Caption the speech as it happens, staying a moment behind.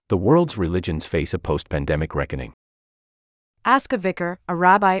The world's religions face a post-pandemic reckoning. Ask a vicar, a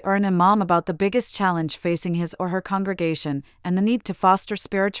rabbi, or an imam about the biggest challenge facing his or her congregation, and the need to foster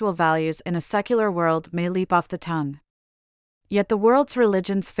spiritual values in a secular world may leap off the tongue. Yet the world's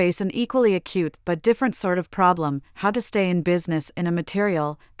religions face an equally acute but different sort of problem: how to stay in business in a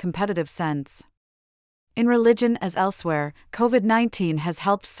material, competitive sense. In religion as elsewhere, COVID-19 has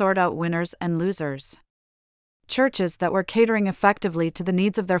helped sort out winners and losers. Churches that were catering effectively to the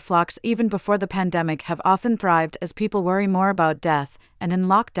needs of their flocks even before the pandemic have often thrived as people worry more about death, and in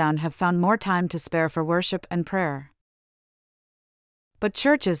lockdown have found more time to spare for worship and prayer. But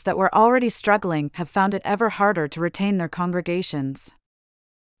churches that were already struggling have found it ever harder to retain their congregations.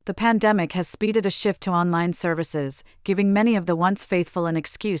 The pandemic has speeded a shift to online services, giving many of the once faithful an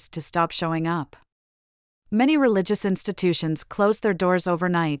excuse to stop showing up. Many religious institutions closed their doors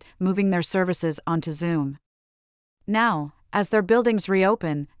overnight, moving their services onto Zoom. Now, as their buildings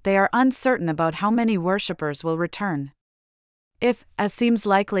reopen, they are uncertain about how many worshippers will return. If, as seems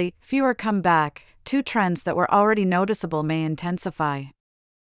likely, fewer come back, two trends that were already noticeable may intensify.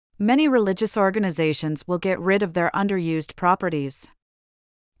 Many religious organizations will get rid of their underused properties,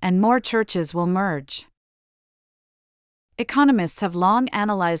 and more churches will merge. Economists have long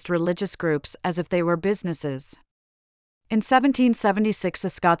analyzed religious groups as if they were businesses. In 1776, a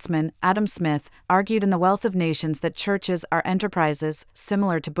Scotsman, Adam Smith, argued in The Wealth of Nations that churches are enterprises,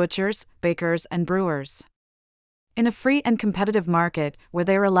 similar to butchers, bakers, and brewers. In a free and competitive market, where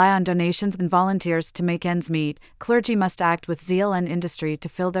they rely on donations and volunteers to make ends meet, clergy must act with zeal and industry to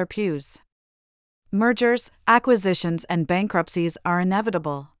fill their pews. Mergers, acquisitions, and bankruptcies are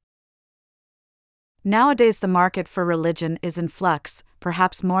inevitable. Nowadays, the market for religion is in flux,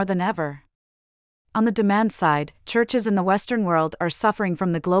 perhaps more than ever. On the demand side, churches in the Western world are suffering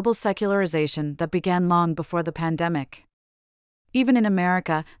from the global secularization that began long before the pandemic. Even in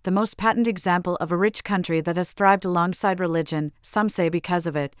America, the most patent example of a rich country that has thrived alongside religion, some say because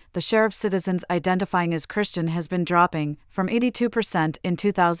of it, the share of citizens identifying as Christian has been dropping, from 82% in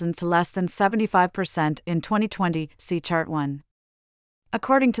 2000 to less than 75% in 2020, see Chart 1.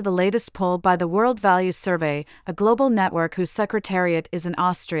 According to the latest poll by the World Values Survey, a global network whose secretariat is in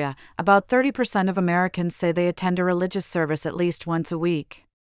Austria, about 30% of Americans say they attend a religious service at least once a week.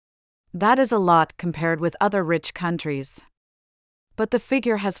 That is a lot compared with other rich countries. But the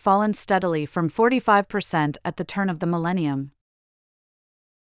figure has fallen steadily from 45% at the turn of the millennium.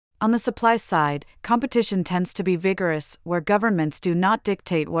 On the supply side, competition tends to be vigorous, where governments do not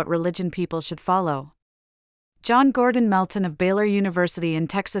dictate what religion people should follow. John Gordon Melton of Baylor University in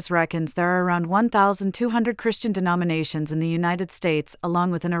Texas reckons there are around 1,200 Christian denominations in the United States, along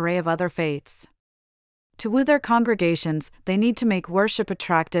with an array of other faiths. To woo their congregations, they need to make worship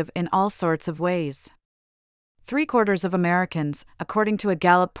attractive in all sorts of ways. 3/4 of Americans, according to a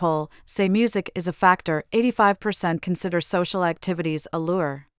Gallup poll, say music is a factor. 85% consider social activities a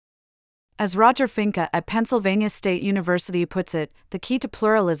lure. As Roger Finca at Pennsylvania State University puts it, the key to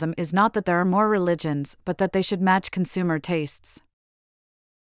pluralism is not that there are more religions, but that they should match consumer tastes.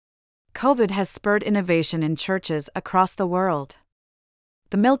 COVID has spurred innovation in churches across the world.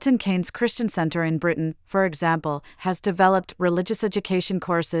 The Milton Keynes Christian Center in Britain, for example, has developed religious education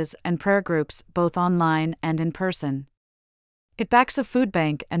courses and prayer groups, both online and in person. It backs a food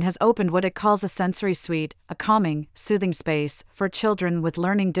bank and has opened what it calls a sensory suite, a calming, soothing space for children with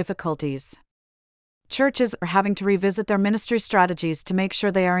learning difficulties. Churches are having to revisit their ministry strategies to make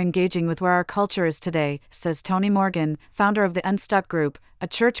sure they are engaging with where our culture is today, says Tony Morgan, founder of the Unstuck Group, a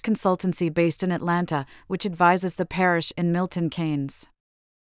church consultancy based in Atlanta, which advises the parish in Milton Keynes.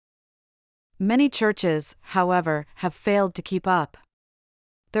 Many churches, however, have failed to keep up.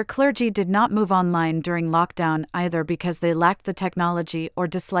 Their clergy did not move online during lockdown either because they lacked the technology or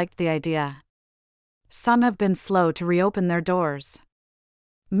disliked the idea. Some have been slow to reopen their doors.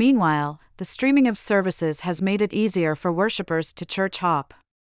 Meanwhile, the streaming of services has made it easier for worshippers to church hop.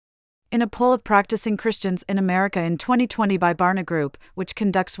 In a poll of practicing Christians in America in 2020 by Barna Group, which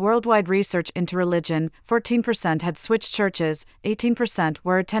conducts worldwide research into religion, 14% had switched churches, 18%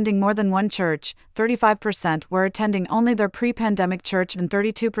 were attending more than one church, 35% were attending only their pre-pandemic church, and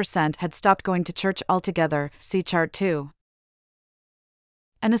 32% had stopped going to church altogether, see Chart 2.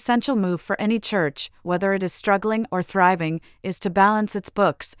 An essential move for any church, whether it is struggling or thriving, is to balance its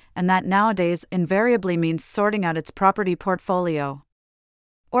books, and that nowadays invariably means sorting out its property portfolio.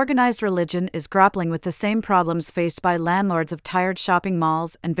 Organized religion is grappling with the same problems faced by landlords of tired shopping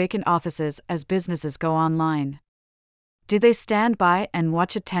malls and vacant offices as businesses go online. Do they stand by and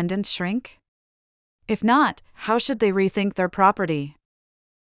watch attendance shrink? If not, how should they rethink their property?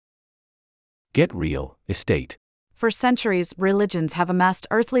 Get real estate. For centuries, religions have amassed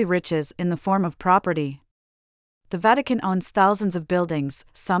earthly riches in the form of property. The Vatican owns thousands of buildings,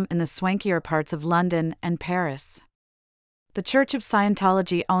 some in the swankier parts of London and Paris. The Church of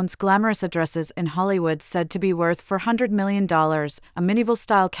Scientology owns glamorous addresses in Hollywood said to be worth $400 million, a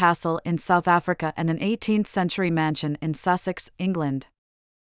medieval-style castle in South Africa and an 18th-century mansion in Sussex, England.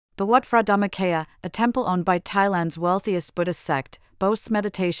 The Wat Phra Dhammakaya, a temple owned by Thailand's wealthiest Buddhist sect, boasts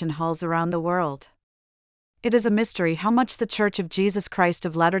meditation halls around the world. It is a mystery how much the Church of Jesus Christ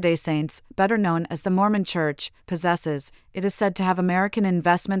of Latter-day Saints, better known as the Mormon Church, possesses. It is said to have American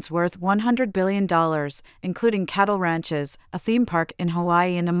investments worth $100 billion, including cattle ranches, a theme park in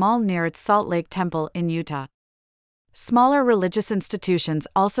Hawaii and a mall near its Salt Lake Temple in Utah. Smaller religious institutions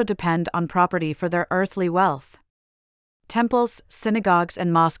also depend on property for their earthly wealth. Temples, synagogues,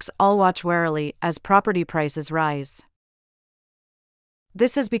 and mosques all watch warily as property prices rise.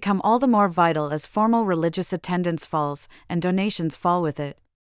 This has become all the more vital as formal religious attendance falls, and donations fall with it.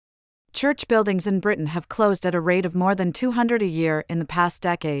 Church buildings in Britain have closed at a rate of more than 200 a year in the past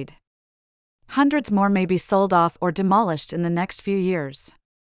decade. Hundreds more may be sold off or demolished in the next few years.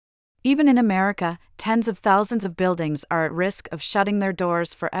 Even in America, tens of thousands of buildings are at risk of shutting their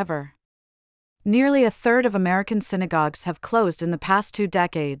doors forever. Nearly a third of American synagogues have closed in the past 2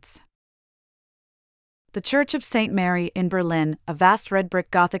 decades. The Church of St. Mary in Berlin, a vast red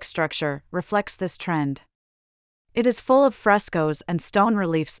brick Gothic structure, reflects this trend. It is full of frescoes and stone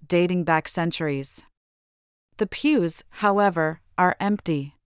reliefs dating back centuries. The pews, however, are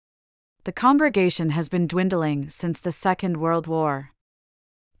empty. The congregation has been dwindling since the Second World War.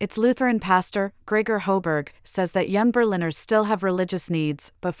 Its Lutheran pastor, Gregor Hoberg, says that young Berliners still have religious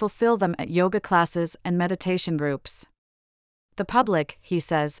needs but fulfill them at yoga classes and meditation groups. The public, he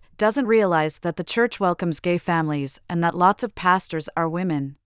says, doesn't realize that the church welcomes gay families and that lots of pastors are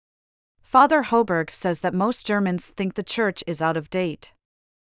women. Father Hoberg says that most Germans think the church is out of date.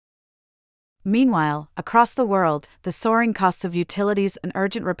 Meanwhile, across the world, the soaring costs of utilities and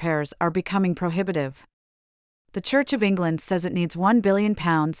urgent repairs are becoming prohibitive. The Church of England says it needs £1 billion,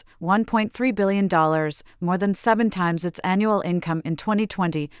 $1.3 billion, more than 7 times its annual income in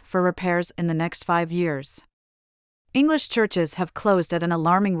 2020, for repairs in the next 5 years. English churches have closed at an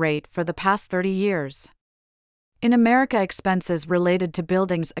alarming rate for the past 30 years. In America, expenses related to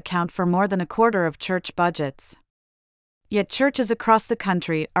buildings account for more than a quarter of church budgets. Yet churches across the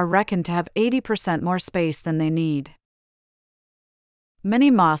country are reckoned to have 80% more space than they need.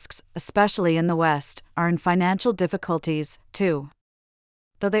 Many mosques, especially in the West, are in financial difficulties, too.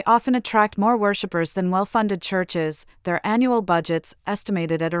 Though they often attract more worshippers than well-funded churches, their annual budgets,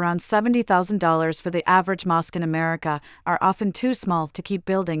 estimated at around $70,000 for the average mosque in America, are often too small to keep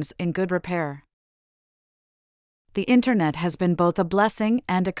buildings in good repair. The internet has been both a blessing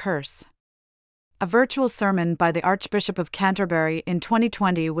and a curse. A virtual sermon by the Archbishop of Canterbury in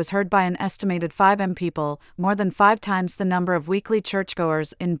 2020 was heard by an estimated 5 million people, more than 5 times the number of weekly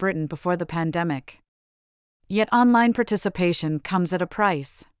churchgoers in Britain before the pandemic. Yet online participation comes at a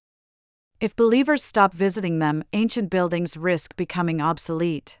price. If believers stop visiting them, ancient buildings risk becoming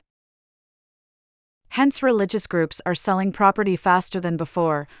obsolete. Hence, religious groups are selling property faster than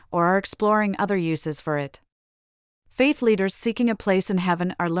before, or are exploring other uses for it. Faith leaders seeking a place in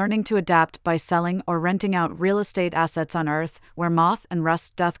heaven are learning to adapt by selling or renting out real estate assets on earth, where moth and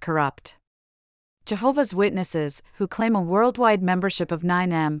rust doth corrupt. Jehovah's Witnesses, who claim a worldwide membership of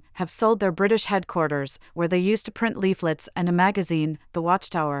 9M, have sold their British headquarters, where they used to print leaflets and a magazine, The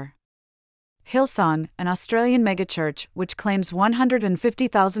Watchtower. Hillsong, an Australian megachurch which claims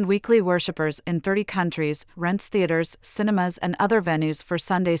 150,000 weekly worshippers in 30 countries, rents theaters, cinemas, and other venues for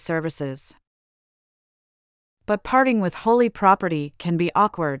Sunday services. But parting with holy property can be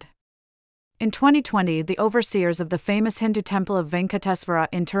awkward. In 2020, the overseers of the famous Hindu temple of Venkateswara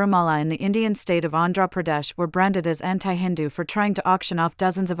in Tirumala in the Indian state of Andhra Pradesh were branded as anti-Hindu for trying to auction off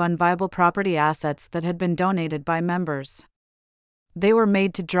dozens of unviable property assets that had been donated by members. They were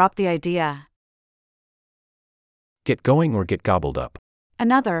made to drop the idea. Get going or get gobbled up.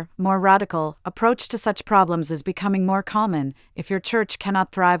 Another, more radical, approach to such problems is becoming more common. If your church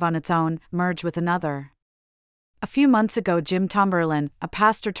cannot thrive on its own, merge with another. A few months ago, Jim Tomberlin, a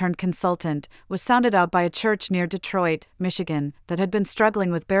pastor-turned-consultant, was sounded out by a church near Detroit, Michigan, that had been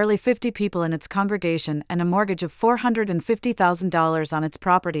struggling with barely 50 people in its congregation and a mortgage of $450,000 on its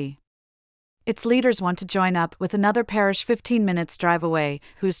property. Its leaders want to join up with another parish 15 minutes drive away,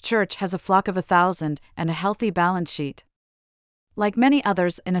 whose church has a flock of 1,000 and a healthy balance sheet. Like many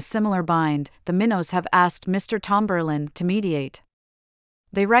others in a similar bind, the minnows have asked Mr. Tomberlin to mediate.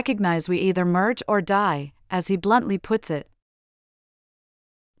 They recognize we either merge or die, as he bluntly puts it.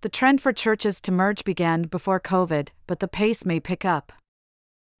 The trend for churches to merge began before COVID, but the pace may pick up.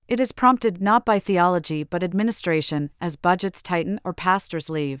 It is prompted not by theology but administration, as budgets tighten or pastors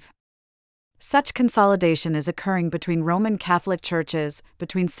leave. Such consolidation is occurring between Roman Catholic churches,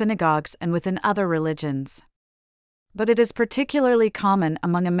 between synagogues, and within other religions. But it is particularly common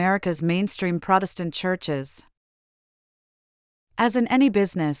among America's mainstream Protestant churches. As in any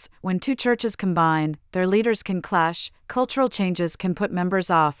business, when two churches combine, their leaders can clash, cultural changes can put members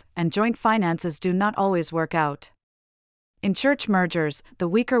off, and joint finances do not always work out. In church mergers, the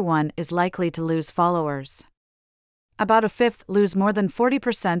weaker one is likely to lose followers. About a fifth lose more than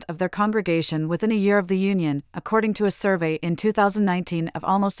 40% of their congregation within a year of the union, according to a survey in 2019 of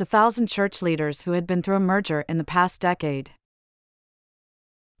almost 1,000 church leaders who had been through a merger in the past decade.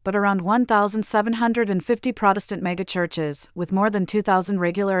 But around 1,750 Protestant megachurches, with more than 2,000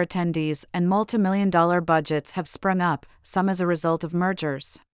 regular attendees and multi-million-dollar budgets, have sprung up, some as a result of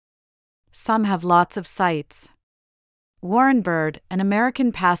mergers. Some have lots of sites. Warren Bird, an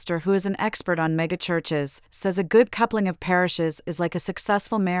American pastor who is an expert on megachurches, says a good coupling of parishes is like a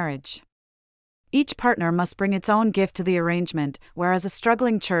successful marriage. Each partner must bring its own gift to the arrangement, whereas a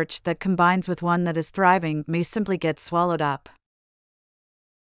struggling church that combines with one that is thriving may simply get swallowed up.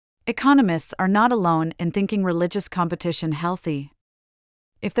 Economists are not alone in thinking religious competition healthy.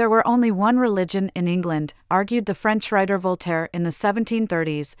 If there were only one religion in England, argued the French writer Voltaire in the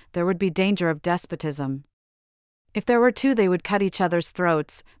 1730s, there would be danger of despotism. If there were two, they would cut each other's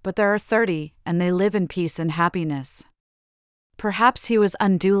throats, but there are 30, and they live in peace and happiness. Perhaps he was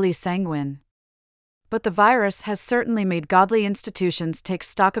unduly sanguine. But the virus has certainly made godly institutions take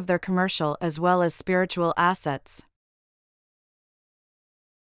stock of their commercial as well as spiritual assets.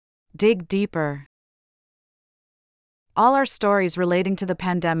 Dig deeper. All our stories relating to the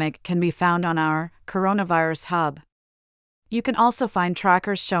pandemic can be found on our Coronavirus Hub. You can also find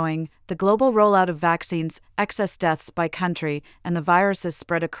trackers showing the global rollout of vaccines, excess deaths by country, and the virus's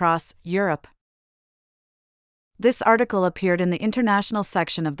spread across Europe. This article appeared in the international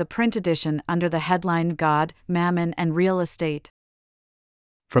section of the print edition under the headline God, Mammon, and Real Estate.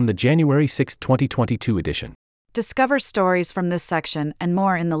 From the January 6, 2022 edition. Discover stories from this section and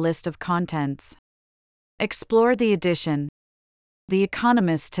more in the list of contents. Explore the edition. The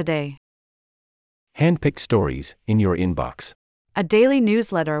Economist today. Handpicked stories in your inbox. A daily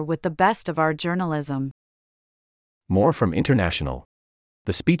newsletter with the best of our journalism. More from International.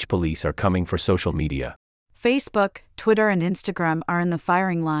 The speech police are coming for social media. Facebook, Twitter, and Instagram are in the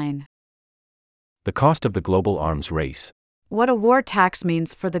firing line. The cost of the global arms race. What a war tax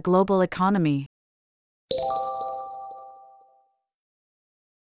means for the global economy.